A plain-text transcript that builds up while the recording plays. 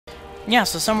Yeah,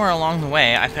 so somewhere along the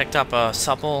way, I picked up a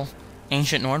supple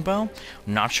ancient Nord bow.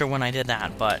 Not sure when I did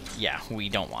that, but yeah, we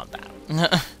don't want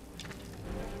that.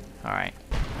 Alright.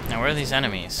 Now, where are these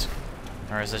enemies?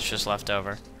 Or is this just left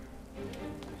over?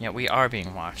 Yeah, we are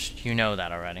being watched. You know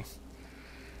that already.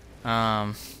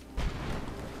 Gosh,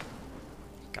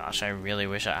 I really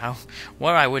wish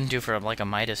what I wouldn't do for, like, a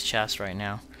Midas chest right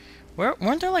now.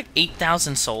 Weren't there, like,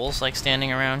 8,000 souls, like,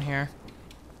 standing around here?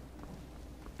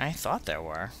 I thought there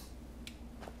were.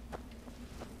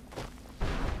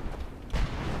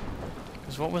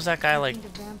 Because what was that guy, like... I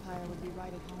think a vampire would be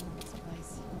right at home in this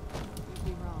place. You'd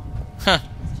be wrong. Huh.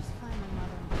 Let's just find my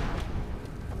mother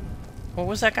and father. What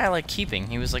was that guy, like, keeping?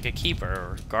 He was, like, a keeper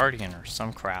or guardian or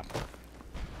some crap.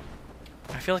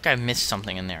 I feel like I missed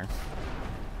something in there.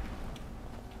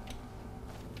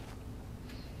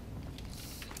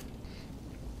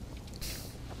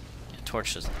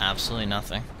 Torch does absolutely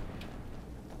nothing.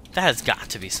 That has got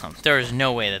to be something. There is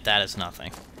no way that that is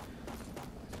nothing.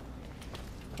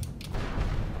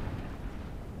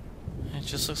 It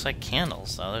just looks like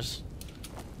candles, though. There's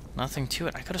nothing to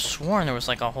it. I could have sworn there was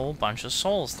like a whole bunch of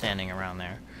souls standing around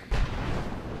there.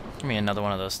 Give me another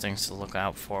one of those things to look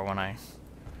out for when I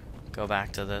go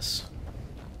back to this.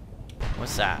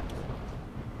 What's that?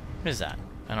 What is that?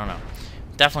 I don't know.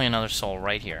 Definitely another soul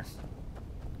right here.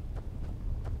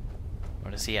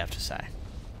 What does he have to say?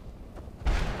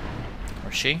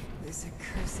 Or she? This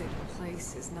accursed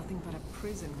place is nothing but a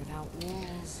prison without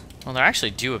walls. Well, there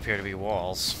actually do appear to be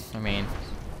walls. I mean,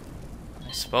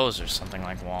 I suppose there's something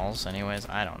like walls. Anyways,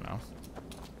 I don't know.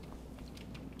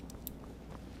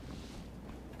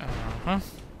 Uh-huh.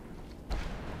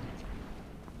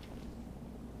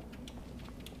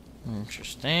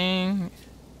 Interesting.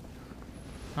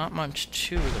 Not much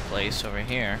to the place over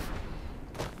here.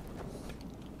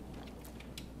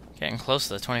 Getting close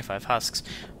to the 25 husks.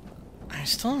 I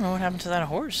still don't know what happened to that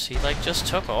horse. He, like, just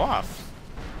took off.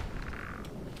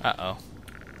 Uh-oh.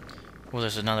 Well,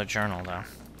 there's another journal, though.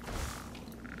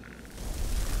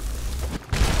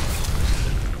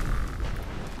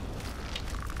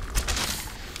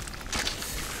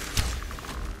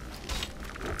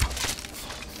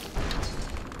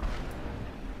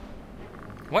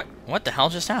 What the hell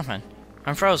just happened?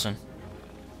 I'm frozen.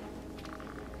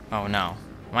 Oh, no.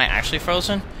 Am I actually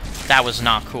frozen? That was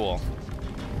not cool.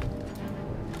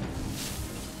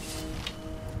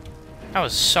 That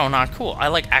was so not cool. I,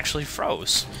 like, actually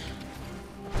froze.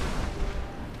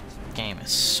 The game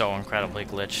is so incredibly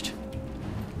glitched.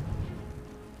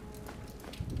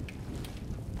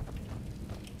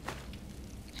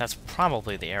 That's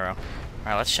probably the arrow.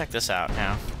 Alright, let's check this out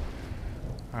now.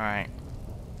 Alright.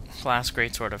 Flask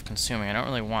greatsword of consuming. I don't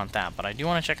really want that, but I do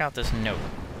want to check out this note.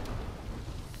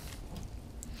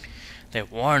 They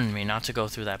warned me not to go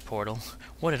through that portal.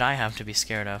 What did I have to be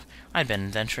scared of? I'd been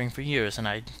adventuring for years, and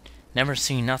I'd never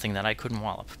seen nothing that I couldn't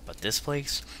wallop. But this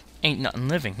place? Ain't nothing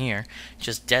living here.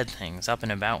 Just dead things up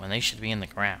and about when they should be in the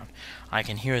ground. I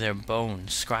can hear their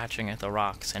bones scratching at the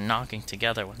rocks and knocking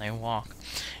together when they walk.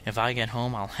 If I get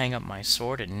home, I'll hang up my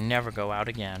sword and never go out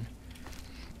again.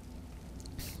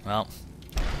 Well,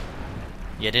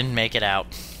 you didn't make it out.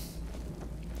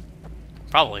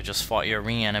 Probably just fought your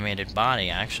reanimated body,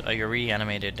 actually. Your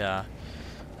reanimated,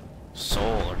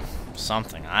 soul or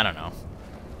something. I don't know.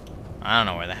 I don't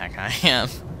know where the heck I am.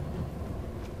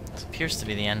 This appears to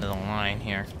be the end of the line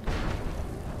here.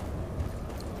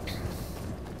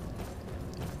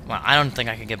 Well, I don't think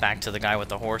I could get back to the guy with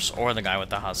the horse or the guy with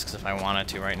the husks if I wanted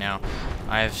to right now.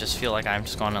 I just feel like I'm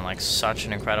just going in, like, such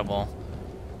an incredible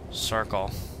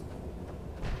circle.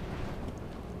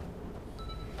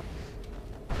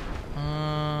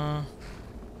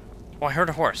 Oh, I heard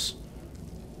a horse.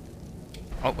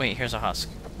 Oh, wait, here's a husk.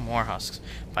 More husks.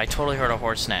 But I totally heard a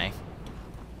horse neigh.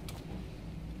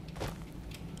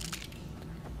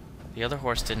 The other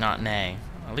horse did not neigh.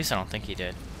 At least I don't think he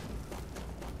did.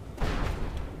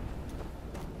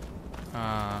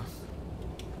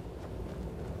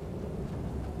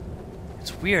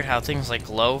 It's weird how things, like,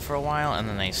 glow for a while and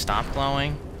then they stop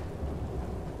glowing.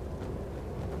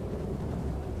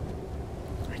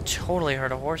 I totally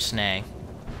heard a horse neigh.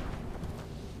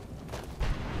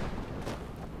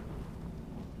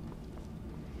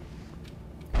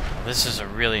 This is a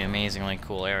really amazingly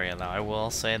cool area, though. I will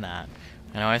say that.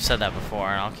 I know I've said that before,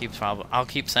 and I'll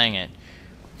keep saying it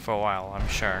for a while, I'm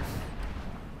sure.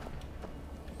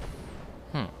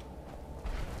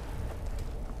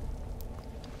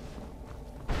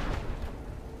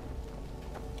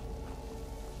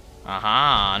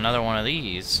 Aha, another one of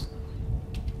these.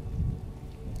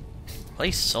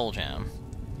 Place Soul Gem.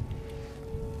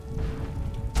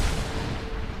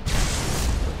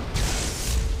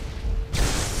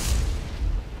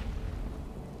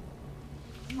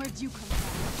 Where'd you come from?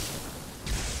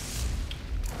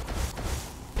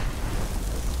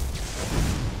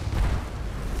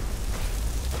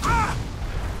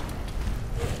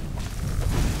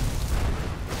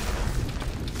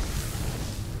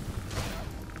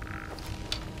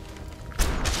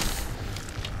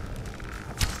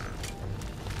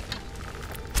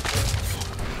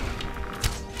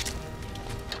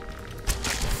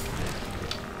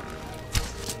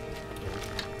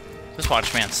 This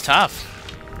Watchman's tough.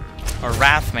 Or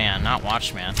Wrathman, not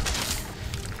Watchman.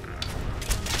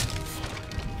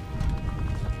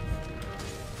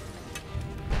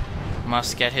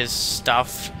 Must get his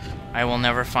stuff. I will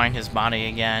never find his body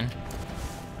again.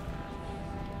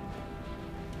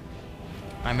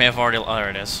 I may have already... Oh,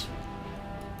 there it is.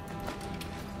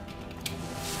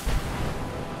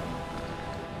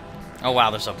 Oh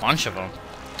wow, there's a bunch of them.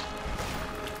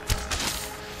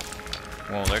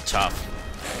 Whoa, they're tough.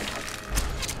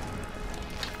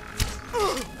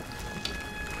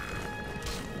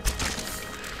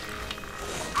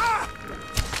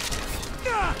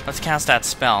 Let's cast that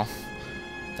spell.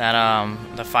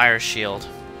 That, the fire shield.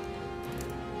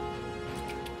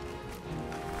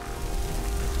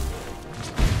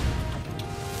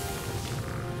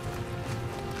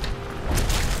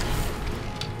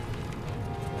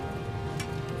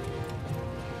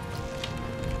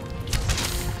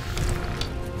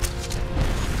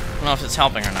 I don't know if it's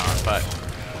helping or not, but...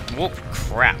 Whoop,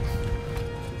 crap.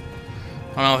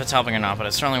 I don't know if it's helping or not, but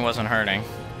it certainly wasn't hurting.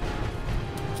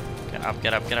 Get up,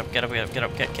 get up, get up, get up, get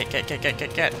up, get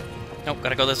up, get. Nope,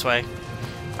 gotta go this way.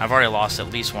 I've already lost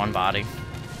at least one body.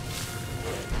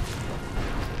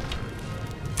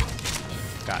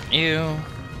 Got you.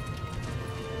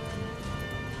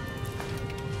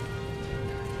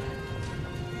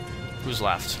 Who's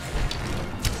left?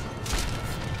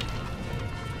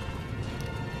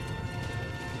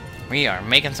 We are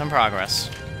making some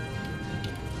progress.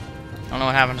 Don't know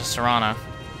what happened to Serana.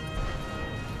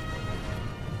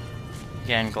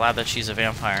 Again, glad that she's a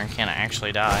vampire and can't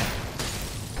actually die.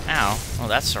 Ow. Oh,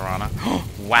 that's Serana.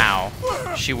 Wow.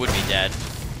 She would be dead.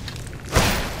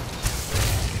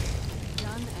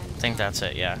 I think that's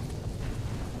it, yeah.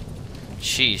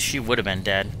 Jeez, she would have been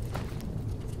dead.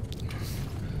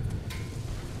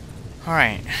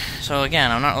 Alright, so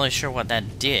again, I'm not really sure what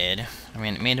that did. I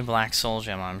mean, it made a black soul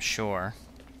gem, I'm sure.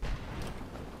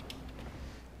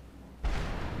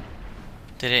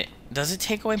 Does it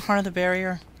take away part of the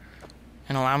barrier?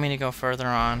 And allow me to go farther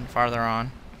on?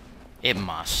 It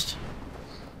must.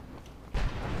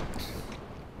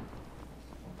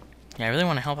 Yeah, I really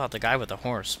want to help out the guy with the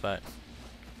horse, but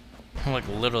I have, like,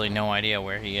 literally no idea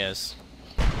where he is.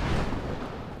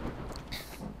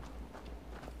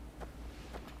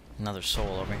 Another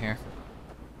soul over here.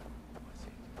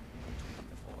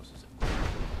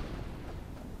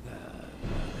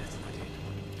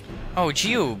 Oh,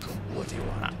 Jiub! What do you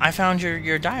want? I found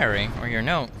your diary, or your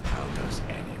note. How does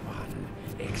anyone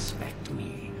expect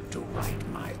me to write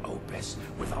my opus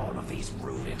with all of these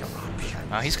rude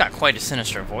interruptions? He's got quite a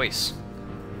sinister voice.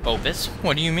 Opus?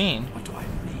 What do you mean? What do I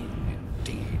mean,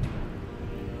 indeed?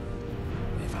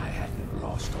 If I hadn't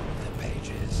lost all of the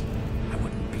pages, I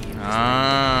wouldn't be in this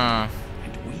room,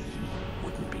 and we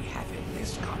wouldn't be having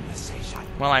this conversation.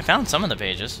 Well, I found some of the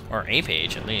pages. Or a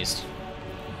page, at least.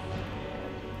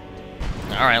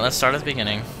 Alright, let's start at the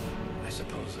beginning. I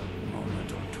suppose a moment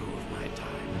or two of my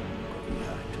time couldn't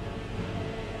hurt.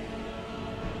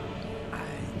 I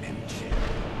am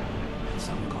Jiub.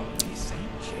 Some call me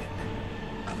Saint Jiub.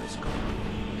 Others call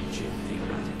me Jiub the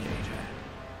Eradicator.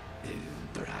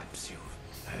 Perhaps you've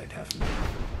heard of me.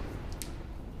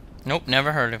 Nope,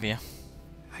 never heard of you.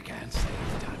 I can't say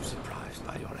that I'm surprised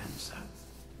by your answer.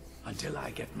 Until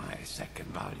I get my second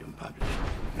volume published,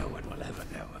 no one will ever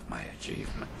know of my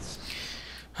achievements.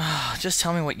 Just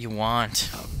tell me what you want.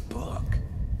 A book?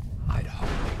 I'd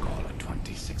hardly call a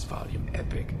 26-volume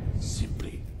epic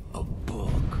simply a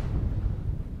book.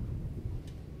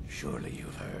 Surely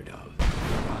you've heard of the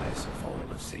rise and fall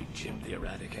of Saint Jiub the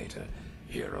Eradicator,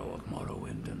 hero of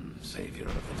Morrowind and savior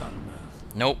of the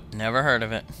Dawnguard. Nope, never heard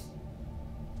of it.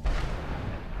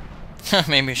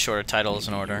 Maybe a shorter title is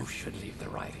in order. You should leave the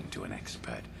writing to an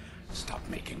expert. Stop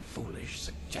making foolish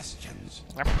suggestions.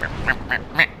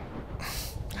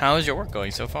 How is your work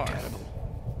going so far?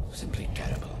 Terrible. Simply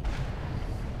terrible.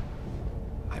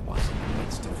 I was in the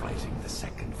midst of writing the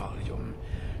second volume,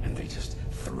 and they just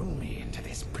threw me into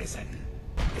this prison.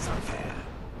 It's unfair.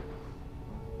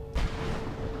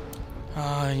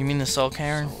 You mean the Soul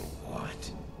Cairn? So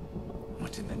what?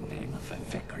 What in the name of the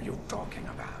Vic are you talking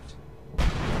about?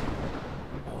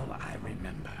 All I remember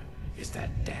remember is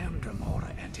that damned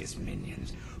Remora and his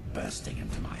minions bursting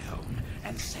into my home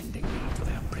and sending me to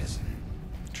their prison.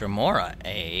 Dremora,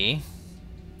 eh?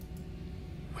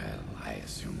 Well, I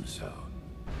assume so.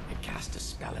 It cast a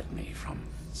spell at me from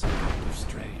some kind of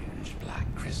strange black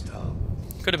crystal.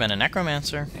 Could have been a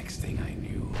necromancer. Next thing I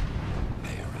knew,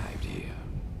 I arrived here.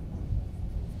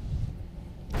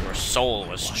 Your soul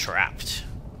was trapped.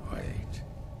 Wait.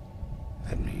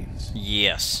 That means...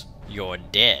 Yes, you're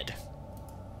dead.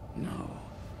 No.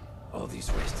 All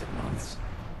these wasted months.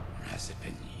 Or has it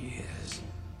been years?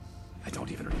 I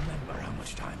don't even remember how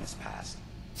much time has passed.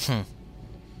 No,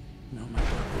 my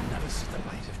work will never see the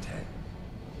light of day.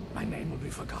 My name will be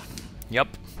forgotten. Yep.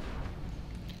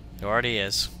 It already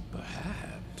is.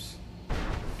 Perhaps.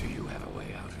 Do you have a way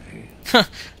out of here?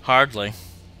 Hardly.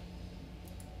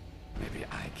 Maybe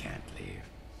I can't leave,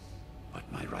 but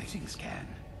my writings can.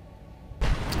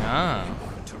 Ah. In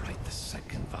order to write the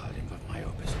second volume of my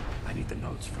opus, I need the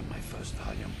notes from my first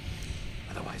volume.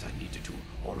 Otherwise, I need to do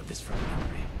all of this from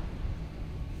memory.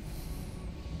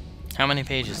 How many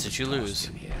pages did you When I was lose?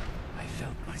 tossed in here, I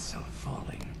felt myself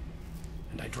falling,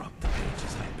 and I dropped the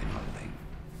pages I'd been holding.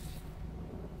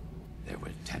 There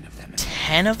were 10 of them.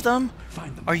 10 of them?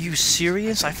 Find them. Are you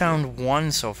serious? I found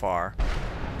one so far.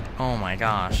 Oh my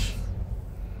gosh.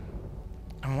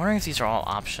 I'm wondering if these are all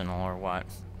optional or what.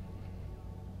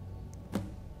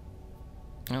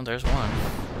 Oh, there's one.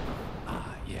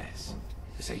 Ah, yes.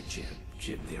 Say Jiub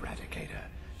the Eradicator,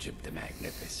 Jiub the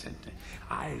Magnificent.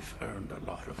 I've earned a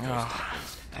lot of those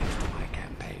titles thanks to my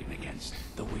campaign against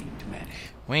the Winged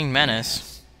Menace. Winged Menace?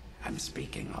 Yes, I'm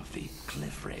speaking of the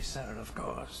Cliff Racer, of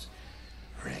course.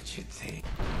 Wretched thing.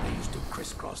 I used to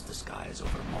crisscross the skies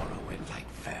over Morrowind like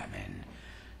vermin.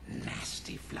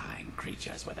 Nasty flying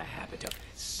creatures with a habit of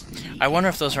sneaking. I wonder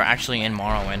if those are actually in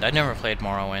Morrowind. I never played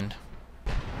Morrowind.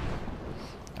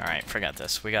 Alright, forget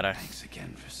this. We gotta... Thanks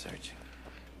again for searching.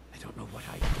 I don't know what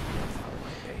I'd do without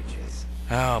my pages.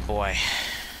 Oh boy.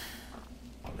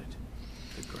 Call it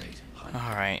the Great Hunt.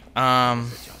 Alright,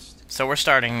 so we're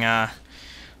starting, I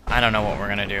don't know what we're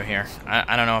gonna do here.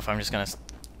 I don't know if I'm just gonna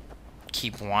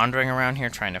keep wandering around here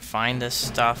trying to find this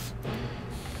stuff.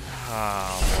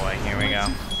 Oh boy, here we go.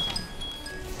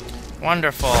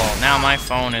 Wonderful! Now my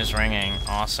phone is ringing.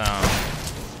 Awesome.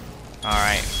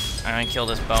 Alright, I'm gonna kill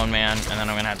this bone man, and then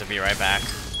I'm gonna have to be right back.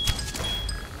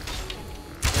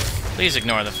 Please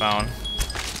ignore the phone.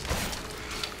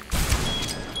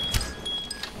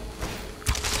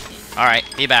 Alright,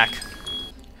 be back.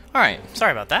 Alright,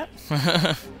 sorry about that.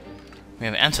 We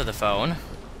have answered the phone.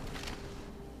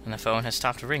 And the phone has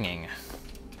stopped ringing.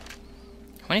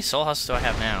 How many soul husks do I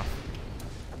have now?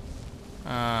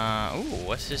 Ooh,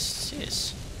 what's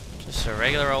this? Just a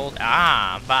regular old...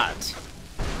 Ah, but...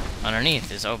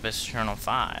 Underneath is Opus Journal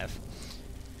 5.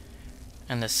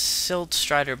 And the Silt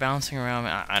Strider bouncing around...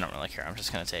 I don't really care, I'm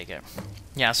just gonna take it.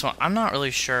 Yeah, so I'm not really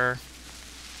sure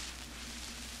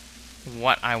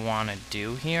what I want to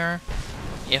do here.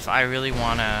 If I really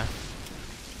want to,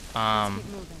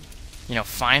 you know,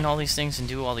 find all these things and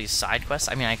do all these side quests.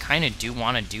 I mean, I kind of do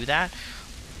want to do that,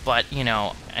 but, you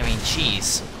know, I mean,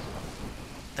 geez.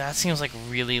 That seems like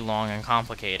really long and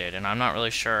complicated, and I'm not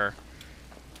really sure,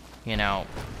 you know,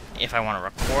 if I want to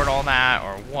record all that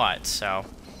or what, so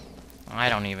I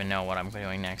don't even know what I'm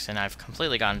doing next, and I've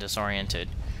completely gotten disoriented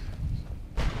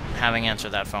having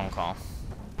answered that phone call.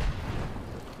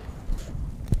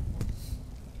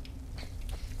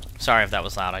 Sorry if that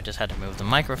was loud, I just had to move the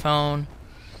microphone.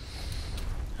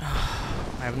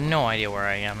 I have no idea where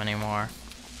I am anymore.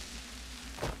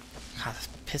 God, this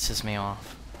pisses me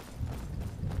off.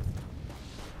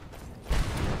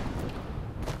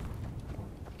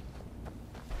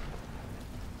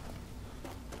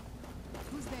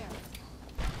 Who's there?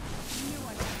 You knew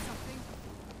I did something.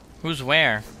 Who's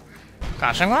where?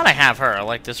 Gosh, I'm glad I have her.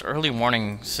 Like, this early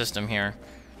warning system here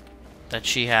that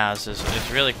she has is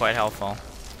really quite helpful.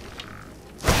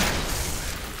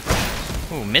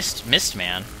 Ooh, Mist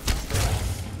Man.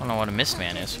 I don't know what a Mist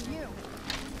Man is.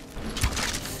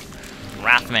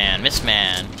 Wrathman, Mist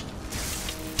Man. I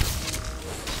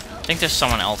think there's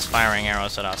someone else firing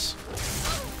arrows at us.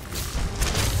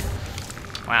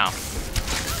 Wow.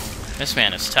 Mist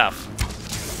Man is tough.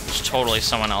 There's totally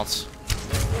someone else.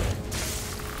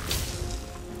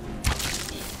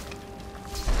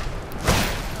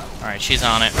 Alright, she's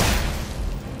on it.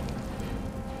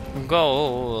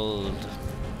 Gold.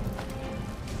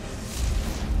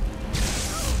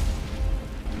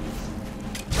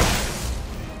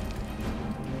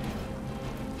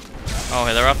 Oh,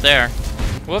 they're up there.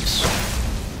 Whoops.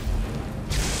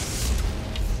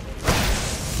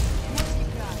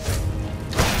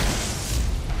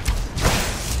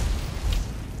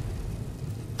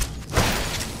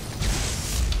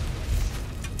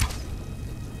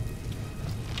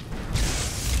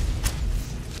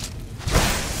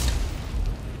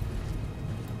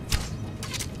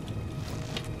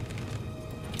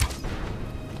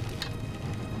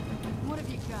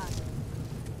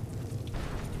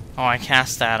 Oh, I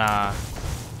cast that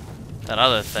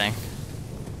other thing.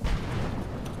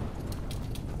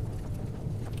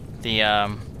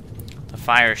 The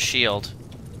fire shield.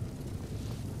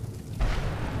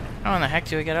 How in the heck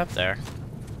do we get up there?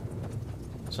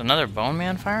 Is another bone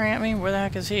man firing at me? Where the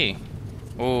heck is he?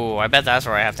 Ooh, I bet that's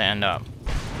where I have to end up.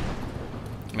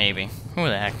 Maybe. Who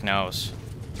the heck knows?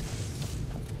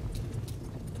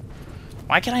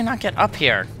 Why can I not get up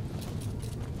here?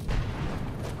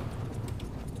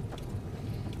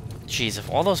 Jeez,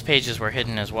 if all those pages were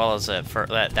hidden as well as that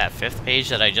 5th page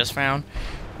that I just found,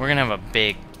 we're gonna have a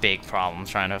big problem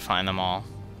trying to find them all.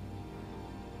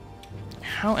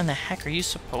 How in the heck are you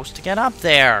supposed to get up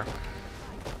there?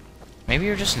 Maybe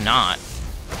you're just not.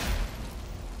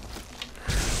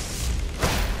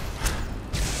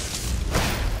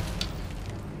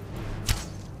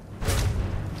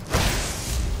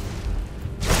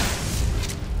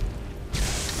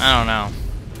 I don't know.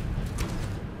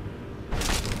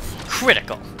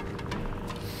 Critical.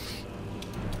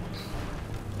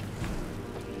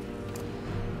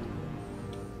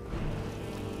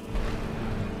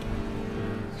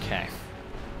 Okay.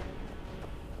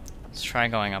 Let's try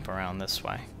going up around this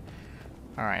way.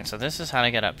 Alright, so this is how to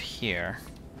get up here.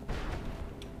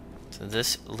 To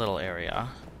this little area.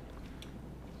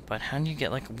 But how do you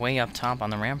get, like, way up top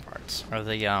on the ramparts? Or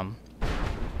the, you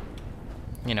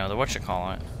know, the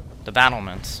whatchamacallit? The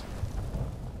battlements.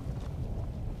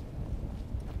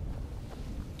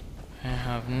 I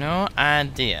have no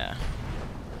idea.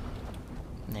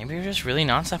 Maybe you're just really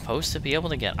not supposed to be able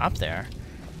to get up there.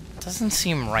 Doesn't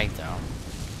seem right, though.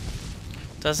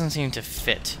 Doesn't seem to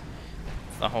fit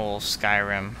the whole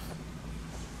Skyrim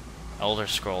Elder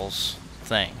Scrolls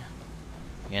thing.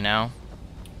 You know?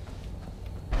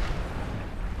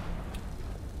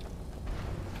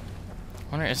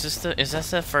 Wonder, is this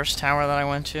the first tower that I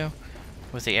went to?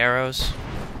 With the arrows?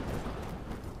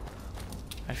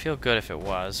 I'd feel good if it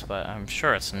was, but I'm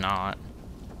sure it's not.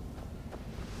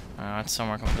 It's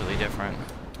somewhere completely different.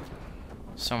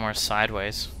 Somewhere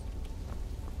sideways.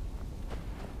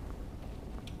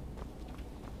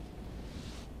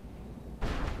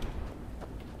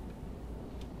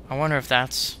 I wonder if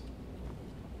that's...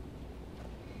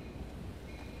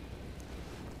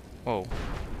 Whoa.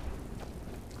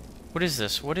 What is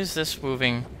this? What is this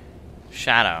moving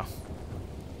shadow?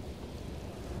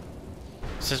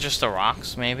 Is this just the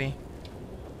rocks, maybe?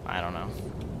 I don't know.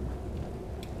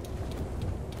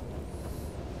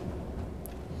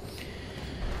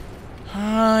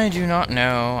 I do not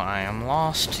know. I am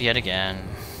lost yet again.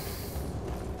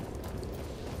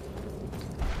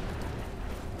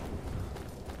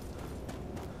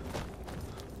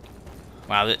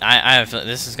 Wow, I have,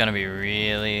 this is gonna be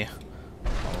really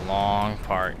a long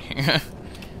part.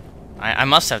 I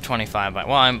must have 25 by...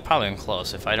 Well, I'm probably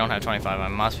close. If I don't have 25, I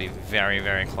must be very,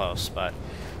 very close. But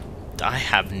I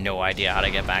have no idea how to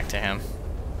get back to him.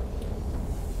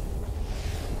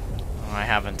 I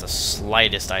haven't the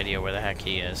slightest idea where the heck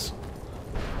he is.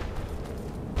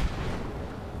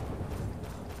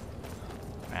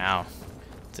 Wow.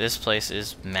 This place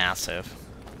is massive.